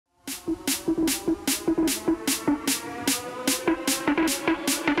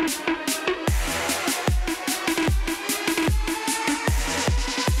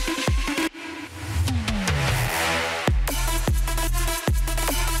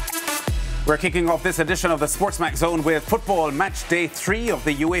We're kicking off this edition of the SportsMax Zone with football. Match day 3 of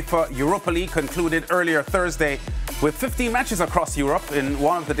the UEFA Europa League concluded earlier Thursday with 15 matches across Europe in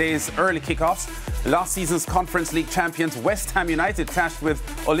one of the day's early kickoffs. Last season's Conference League champions West Ham United clashed with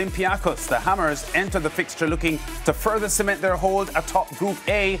Olympiacos. The Hammers entered the fixture looking to further cement their hold atop Group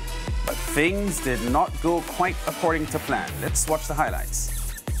A, but things did not go quite according to plan. Let's watch the highlights.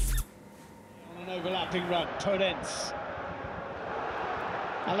 On an overlapping run, Torrents.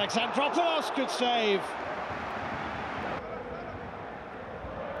 Alexandropoulos, good save.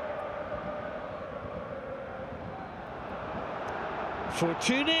 For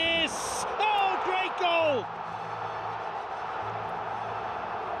Tunis. Oh, great goal!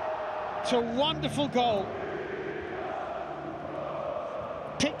 It's a wonderful goal.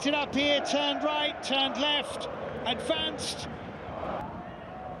 Picked it up here, turned right, turned left, advanced.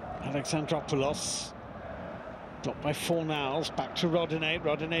 Alexandropoulos. Blocked by Fornals, back to Rodinei.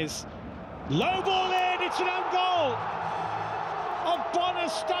 Rodinei's low ball in, it's an own goal! Ogbonna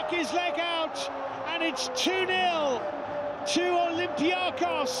stuck his leg out, and it's 2-0 to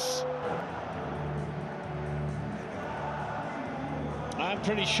Olympiacos. I'm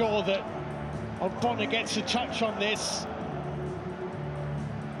pretty sure that Ogbonna gets a touch on this.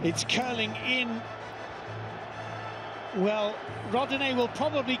 It's curling in. Well, Rodinei will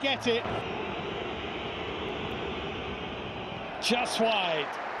probably get it. Just wide.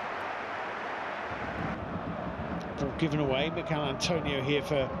 Ball given away. Mikel Antonio here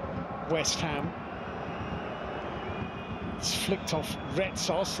for West Ham. It's flicked off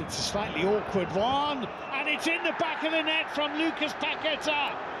Retsos. It's a slightly awkward one. And it's in the back of the net from Lucas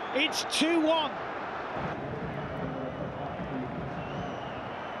Paqueta. It's 2-1.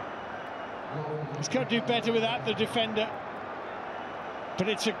 He's got to do better without the defender. But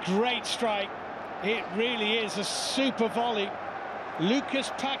it's a great strike. It really is a super volley. Lucas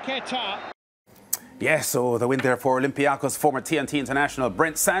Paqueta. Yes, so the win there for Olympiacos. Former TNT international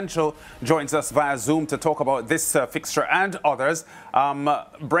Brent Sancho joins us via Zoom to talk about this fixture and others.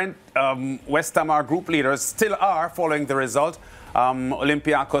 Brent, West Ham, our group leaders, still are following the result.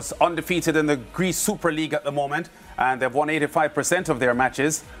 Olympiacos undefeated in the Greece Super League at the moment, and they've won 85% of their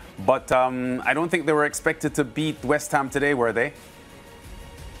matches. But I don't think they were expected to beat West Ham today, were they?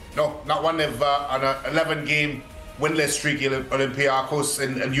 No, not one. They've on an 11-game winless streak, Olympiacos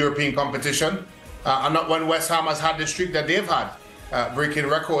in European competition. And not when West Ham has had the streak that they've had, breaking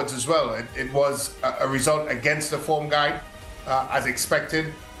records as well. It was a result against the form guide, as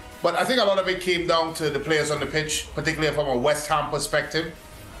expected. But I think a lot of it came down to the players on the pitch, particularly from a West Ham perspective.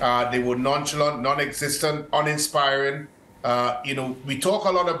 They were nonchalant, non-existent, uninspiring. You know, we talk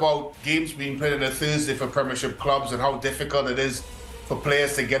a lot about games being played on a Thursday for Premiership clubs and how difficult it is for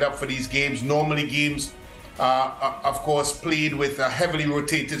players to get up for these games. Normally games, of course, played with a heavily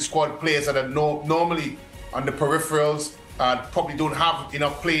rotated squad, players that are normally on the peripherals, probably don't have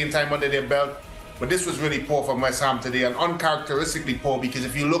enough playing time under their belt. But this was really poor from West Ham today, and uncharacteristically poor, because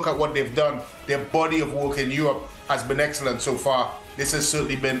if you look at what they've done, their body of work in Europe has been excellent so far. This has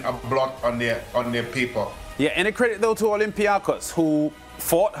certainly been a blot on their paper. Yeah, any credit though to Olympiacos, who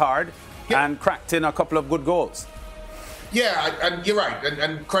fought hard and cracked in a couple of good goals. Yeah, and you're right,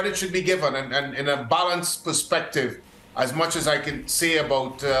 and credit should be given, and in a balanced perspective, as much as I can say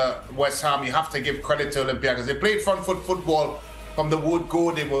about West Ham, you have to give credit to Olympiacos. They played front foot football from the word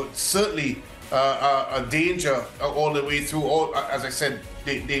go. They were certainly a danger all the way through. As I said,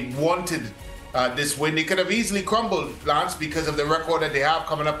 they wanted this win. They could have easily crumbled, Lance, because of the record that they have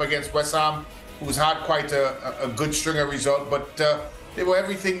coming up against West Ham, who's had quite a good string of results, but they were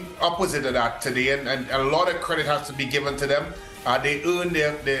everything opposite of that today, and a lot of credit has to be given to them. They earned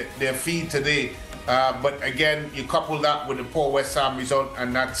their fee today, but again, you couple that with the poor West Ham result,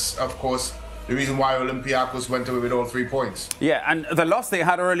 and that's, of course, the reason why Olympiacos went away with all 3 points. Yeah, and the loss they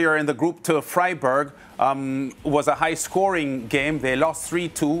had earlier in the group to Freiburg was a high-scoring game. They lost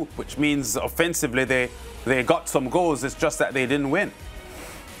 3-2, which means offensively they got some goals. It's just that they didn't win.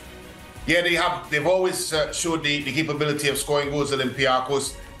 Yeah, they've always showed the capability of scoring goals,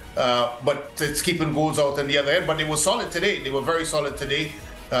 Olympiacos, but it's keeping goals out on the other end. But they were solid today. They were very solid today.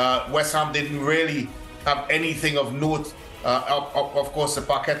 West Ham didn't really have anything of note. Of course, the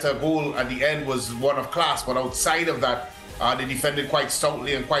Paqueta goal at the end was one of class, but outside of that, they defended quite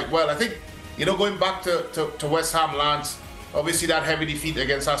stoutly and quite well. I think, you know, going back to West Ham, Lance, obviously that heavy defeat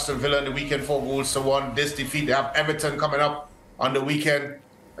against Aston Villa in the weekend, 4-1. This defeat, they have Everton coming up on the weekend.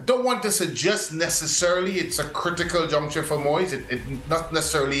 I don't want to suggest necessarily it's a critical juncture for Moyes. It not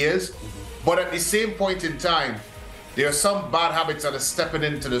necessarily is. But at the same point in time, there are some bad habits that are stepping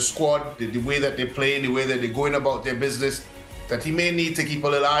into the squad, the way that they play, the way that they're going about their business, that he may need to keep a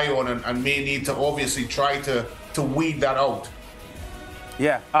little eye on and may need to obviously try to weed that out.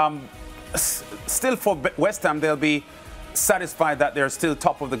 Yeah. Still for West Ham, they'll be satisfied that they're still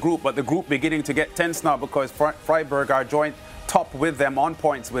top of the group, but the group beginning to get tense now because Freiburg are joint top with them on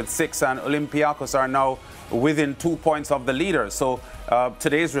points with 6, and Olympiacos are now within 2 points of the leader. So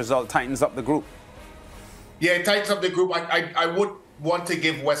today's result tightens up the group. Yeah, it tightens up the group. I would want to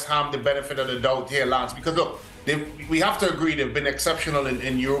give West Ham the benefit of the doubt here, Lance, because look, we have to agree they've been exceptional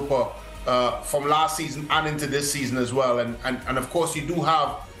in Europa from last season and into this season as well. And of course, you do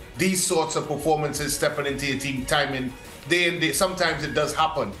have these sorts of performances stepping into your team time in day and day. Sometimes it does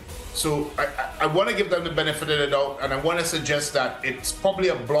happen. So I want to give them the benefit of the doubt, and I want to suggest that it's probably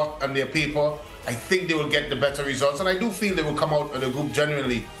a blot on their paper. I think they will get the better results, and I do feel they will come out of the group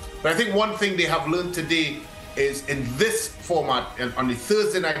genuinely. But I think one thing they have learned today is in this format, and on the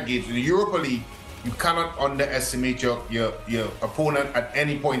Thursday night games in the Europa League, you cannot underestimate your opponent at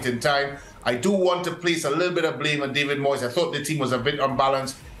any point in time. I do want to place a little bit of blame on David Moyes. I thought the team was a bit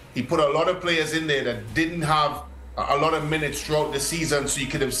unbalanced. He put a lot of players in there that didn't have a lot of minutes throughout the season, so you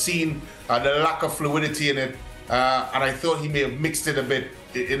could have seen the lack of fluidity in it. And I thought he may have mixed it a bit.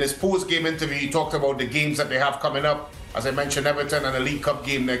 In his post-game interview, he talked about the games that they have coming up. As I mentioned, Everton and a League Cup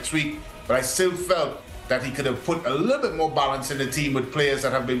game next week. But I still felt that he could have put a little bit more balance in the team with players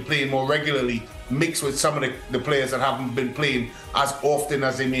that have been playing more regularly, mixed with some of the players that haven't been playing as often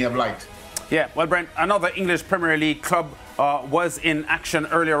as they may have liked. Yeah, well, Brent, another English Premier League club was in action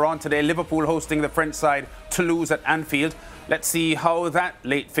earlier on today. Liverpool hosting the French side Toulouse at Anfield. Let's see how that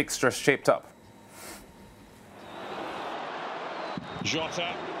late fixture shaped up.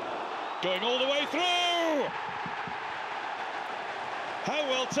 Jota going all the way through. How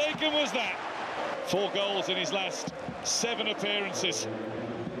well taken was that? 4 goals in his last 7 appearances.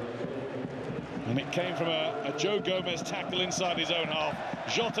 And it came from a Joe Gomez tackle inside his own half.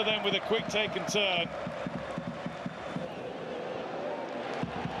 Jota then with a quick take and turn.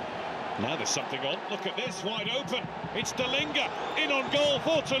 Now there's something on. Look at this, wide open. It's Delinga in on goal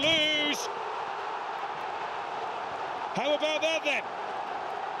for Toulouse. How about that then?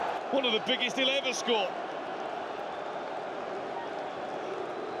 One of the biggest he'll ever score.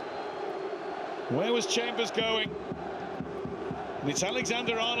 Where was Chambers going? And it's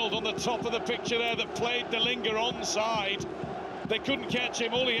Alexander-Arnold on the top of the picture there that played Delinga onside. They couldn't catch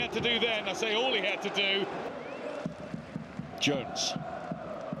him. All he had to do then, I say all he had to do. Jones.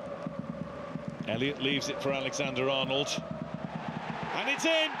 Elliott leaves it for Alexander-Arnold. And it's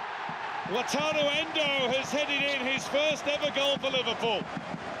in! Wataru Endo has headed in his first ever goal for Liverpool.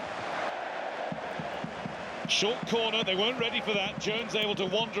 Short corner, they weren't ready for that. Jones able to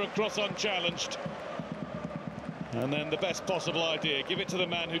wander across unchallenged. And then the best possible idea, give it to the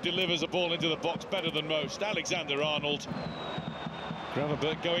man who delivers a ball into the box better than most, Alexander-Arnold.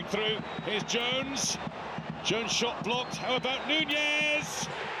 Gravenberch going through, here's Jones. Jones shot blocked, how about Nunez?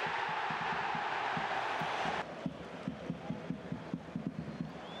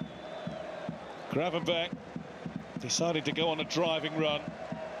 Gravenberch decided to go on a driving run.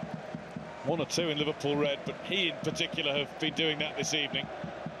 1 or 2 in Liverpool red, but he in particular have been doing that this evening.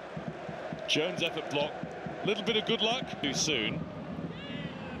 Jones effort block. Little bit of good luck too soon.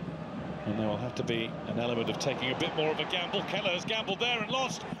 And there will have to be an element of taking a bit more of a gamble. Keller has gambled there and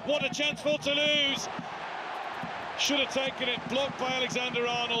lost. What a chance for Toulouse! Should have taken it, blocked by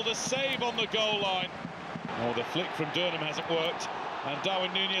Alexander-Arnold, a save on the goal line. Oh, the flick from Durham hasn't worked, and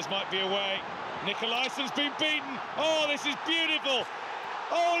Darwin Nunez might be away. Nicolaison's been beaten. Oh, this is beautiful.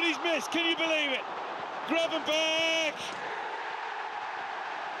 Oh, and he's missed, can you believe it? Gravenberch!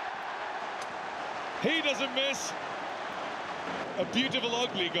 He doesn't miss. A beautiful,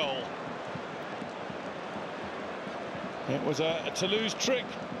 ugly goal. It was a Toulouse trick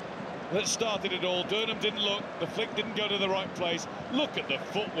that started it all. Durham didn't look, the flick didn't go to the right place. Look at the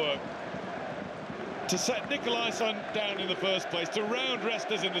footwork. To set Nicolaisen down in the first place, to round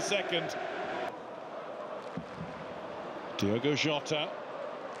Restas in the second. Diogo Jota.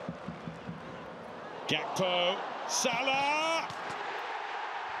 Gakpo. Salah!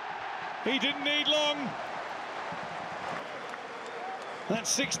 He didn't need long. That's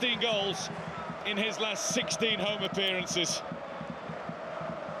 16 goals in his last 16 home appearances.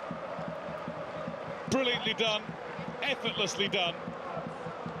 Brilliantly done, effortlessly done.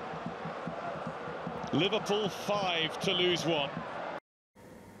 Liverpool 5, Toulouse 1.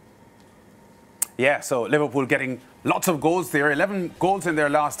 Yeah, so Liverpool getting lots of goals there. 11 goals in their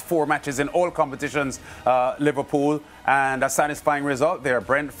last 4 matches in all competitions, Liverpool. And a satisfying result there,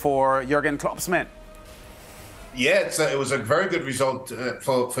 Brent, for Jurgen Klopp's men. Yeah, it was a very good result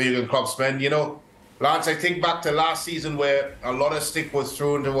for Jurgen Klopp's men. You know, Lance, I think back to last season where a lot of stick was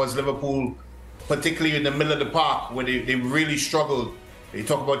thrown towards Liverpool, particularly in the middle of the park, where they really struggled. You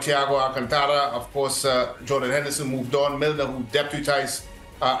talk about Thiago Alcantara, of course, Jordan Henderson moved on, Milner, who deputized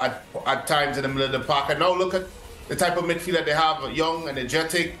at times in the middle of the park. And now look at the type of midfielder they have, young,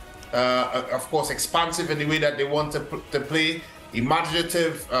 energetic, of course, expansive in the way that they want to play,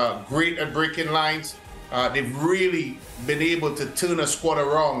 imaginative, great at breaking lines. They've really been able to turn a squad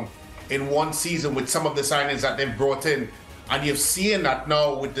around in one season with some of the signings that they've brought in. And you've seen that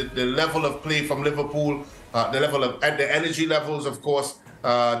now with the level of play from Liverpool, the level of the energy levels, of course,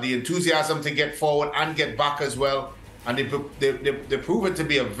 the enthusiasm to get forward and get back as well. And they've proven to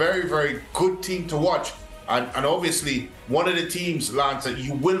be a very, very good team to watch. And obviously, one of the teams, Lance, that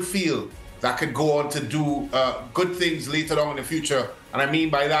you will feel that could go on to do good things later on in the future. And I mean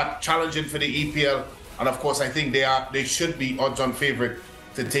by that, challenging for the EPL. And of course, I think they should be odds-on favourite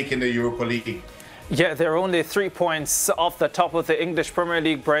to take in the Europa League. Yeah, they're only 3 points off the top of the English Premier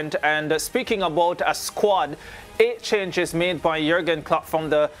League, Brent. And speaking about a squad, 8 changes made by Jurgen Klopp from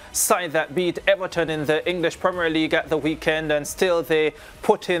the side that beat Everton in the English Premier League at the weekend, and still they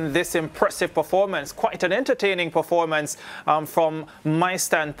put in this impressive performance, quite an entertaining performance from my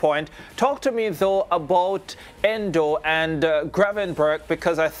standpoint. Talk to me though about Endo and Gravenberch,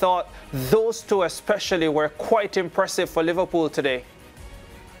 because I thought those two especially were quite impressive for Liverpool today.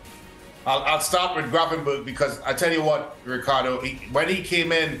 I'll start with Gravenberch because I tell you what, Ricardo, when he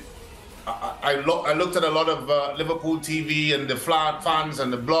came in, I looked at a lot of Liverpool TV and the fans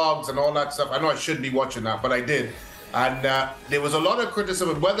and the blogs and all that stuff. I know I shouldn't be watching that, but I did. And there was a lot of criticism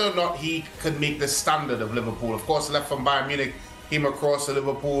of whether or not he could make the standard of Liverpool. Of course, left from Bayern Munich, came across to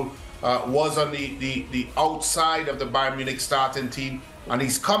Liverpool, was on the outside of the Bayern Munich starting team. And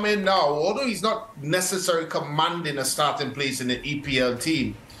he's come in now, although he's not necessarily commanding a starting place in the EPL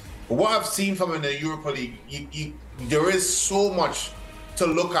team. But what I've seen from him in the Europa League, there is so much to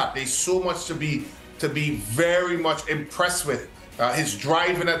look at. There's so much to be very much impressed with. His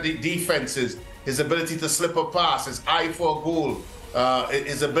driving at the defenses, his ability to slip a pass, his eye for a goal,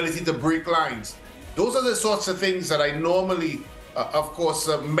 his ability to break lines. Those are the sorts of things that I normally, of course,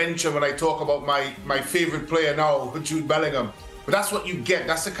 mention when I talk about my favorite player now, Jude Bellingham. But that's what you get.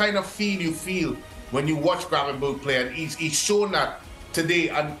 That's the kind of feel you feel when you watch Gravenberch play. And he's shown that today.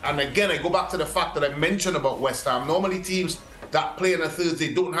 And again, I go back to the fact that I mentioned about West Ham. Normally teams that play on a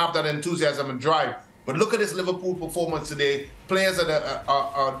Thursday don't have that enthusiasm and drive. But look at this Liverpool performance today. Players that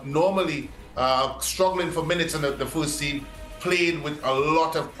are normally struggling for minutes in the first team played with a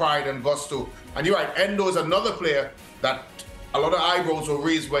lot of pride and gusto. And you're right, Endo is another player that a lot of eyebrows were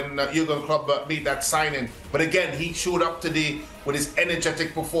raised when Jurgen Klopp made that signing. But again, he showed up today with his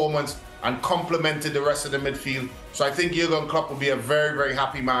energetic performance and complemented the rest of the midfield. So I think Jurgen Klopp will be a very, very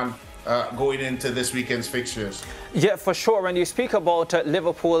happy man going into this weekend's fixtures. Yeah, for sure. When you speak about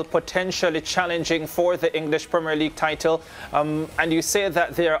Liverpool potentially challenging for the English Premier League title, and you say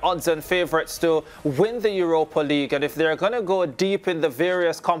that they are odds-on favourites to win the Europa League, and if they're going to go deep in the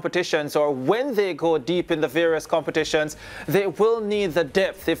various competitions, or when they go deep in the various competitions, they will need the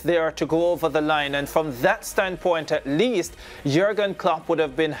depth if they are to go over the line. And from that standpoint, at least, Jurgen Klopp would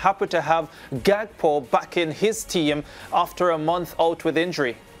have been happy to have Gakpo back in his team after a month out with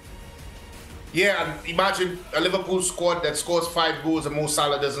injury. Yeah, and imagine a Liverpool squad that scores 5 goals and Mo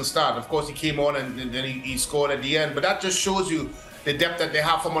Salah doesn't start. Of course, he came on and then he scored at the end. But that just shows you the depth that they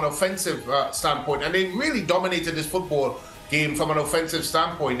have from an offensive standpoint. And they really dominated this football game from an offensive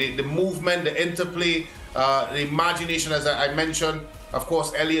standpoint. The movement, the interplay, the imagination, as I mentioned. Of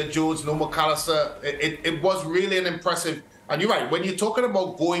course, Elliot Jones, no McAllister. It was really an impressive. And you're right, when you're talking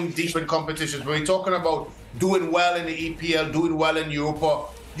about going deep in competitions, when you're talking about doing well in the EPL, doing well in Europa,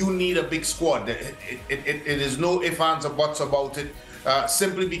 you need a big squad. It is no ifs, ands, or buts about it.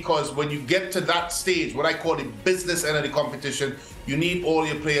 Simply because when you get to that stage, what I call the business end of the competition, you need all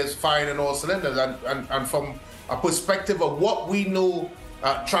your players firing on all cylinders. And from a perspective of what we know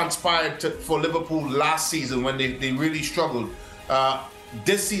transpired for Liverpool last season when they really struggled,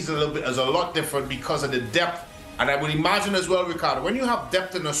 this season a little bit is a lot different because of the depth. And I would imagine as well, Ricardo, when you have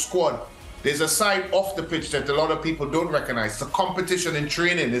depth in a squad, there's a side off the pitch that a lot of people don't recognize. The competition in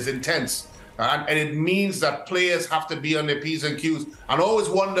training is intense. And it means that players have to be on their P's and Q's and always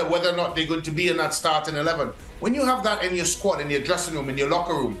wonder whether or not they're going to be in that starting 11. When you have that in your squad, in your dressing room, in your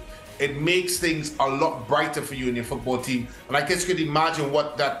locker room, it makes things a lot brighter for you in your football team. And I guess you could imagine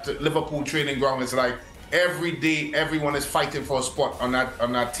what that Liverpool training ground is like. Every day, everyone is fighting for a spot on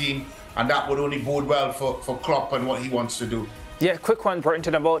that team. And that would only bode well for Klopp and what he wants to do. Yeah, quick one,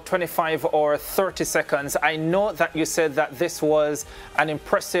 Brenton, about 25 or 30 seconds. I know that you said that this was an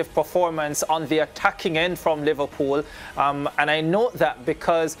impressive performance on the attacking end from Liverpool. And I note that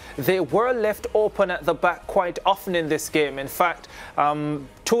because they were left open at the back quite often in this game. In fact,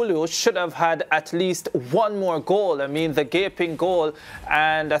 Toulouse should have had at least one more goal. I mean, the gaping goal,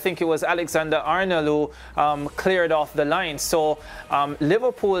 and I think it was Alexander Arnold who cleared off the line. So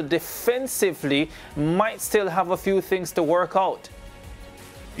Liverpool defensively might still have a few things to work out.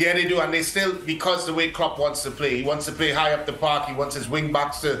 Yeah, they do, and they still, because the way Klopp wants to play, he wants to play high up the park. He wants his wing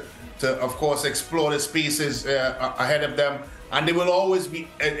backs to of course, explore the spaces ahead of them. And they will always be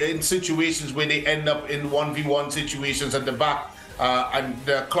in situations where they end up in 1v1 situations at the back. And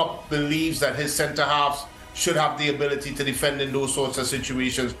Klopp believes that his centre halves should have the ability to defend in those sorts of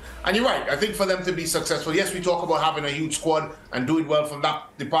situations. And you're right, I think for them to be successful, yes, we talk about having a huge squad and doing well from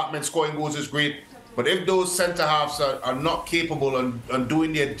that department, scoring goals is great. But if those centre halves are not capable and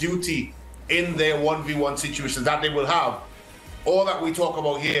doing their duty in their 1v1 situations that they will have, all that we talk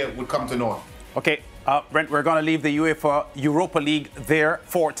about here would come to naught. Okay, Brent, we're going to leave the UEFA Europa League there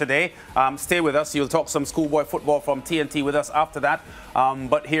for today. Stay with us. You'll talk some schoolboy football from TNT with us after that.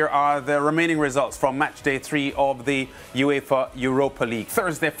 But here are the remaining results from match day 3 of the UEFA Europa League.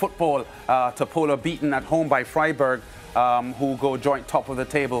 Thursday football, Topola beaten at home by Freiburg, who go joint top of the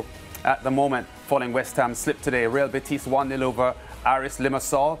table at the moment, following West Ham's slip today. Real Betis 1-0 over Aris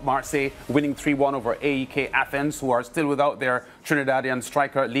Limassol. Marseille winning 3-1 over AEK Athens, who are still without their Trinidadian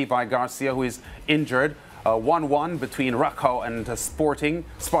striker Levi Garcia, who is injured. 1-1 between Rakow and Sporting.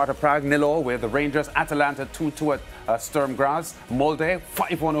 Sparta Prague 0 with the Rangers. Atalanta 2-2 at Sturm Graz. Molde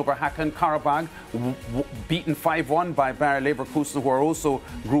 5-1 over Hacken. Karabag beaten 5-1 by Bayer Leverkusen, who are also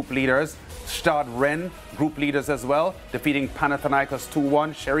group leaders. Stade Rennes, group leaders as well, defeating Panathinaikos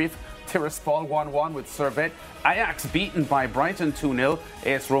 2-1. Sheriff Tiraspol 1-1 with Servette. Ajax beaten by Brighton 2-0.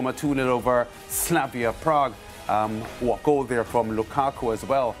 AS Roma 2-0 over Slavia Prague. Goal there from Lukaku as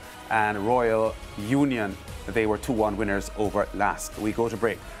well. And Royal Union, they were 2-1 winners over Lask. We go to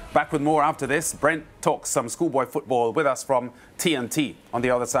break. Back with more after this. Brent talks some schoolboy football with us from TNT on the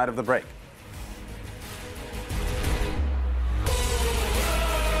other side of the break.